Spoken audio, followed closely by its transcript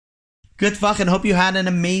Good fucking hope you had an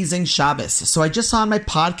amazing Shabbos. So I just saw on my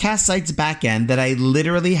podcast site's back end that I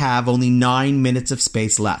literally have only 9 minutes of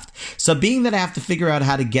space left. So being that I have to figure out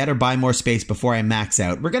how to get or buy more space before I max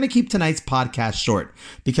out, we're going to keep tonight's podcast short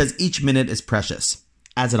because each minute is precious,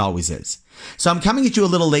 as it always is. So I'm coming at you a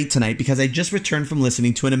little late tonight because I just returned from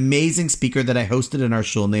listening to an amazing speaker that I hosted in our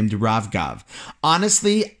shul named Rav Gav.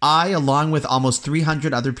 Honestly, I, along with almost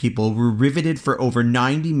 300 other people, were riveted for over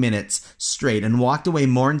 90 minutes straight and walked away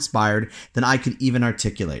more inspired than I could even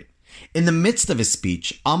articulate. In the midst of his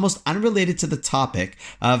speech, almost unrelated to the topic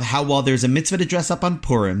of how while there's a mitzvah to dress up on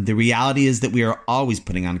Purim, the reality is that we are always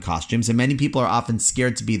putting on costumes and many people are often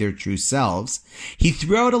scared to be their true selves, he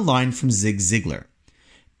threw out a line from Zig Ziglar.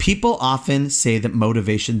 People often say that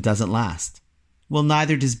motivation doesn't last. Well,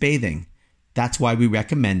 neither does bathing. That's why we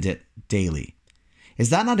recommend it daily. Is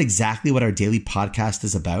that not exactly what our daily podcast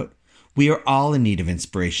is about? We are all in need of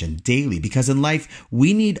inspiration daily because in life,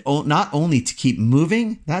 we need not only to keep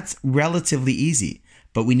moving, that's relatively easy,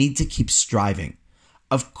 but we need to keep striving.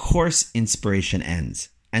 Of course, inspiration ends,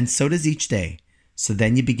 and so does each day. So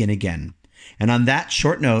then you begin again. And on that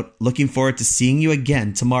short note, looking forward to seeing you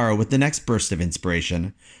again tomorrow with the next burst of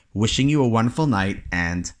inspiration. Wishing you a wonderful night,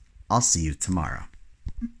 and I'll see you tomorrow.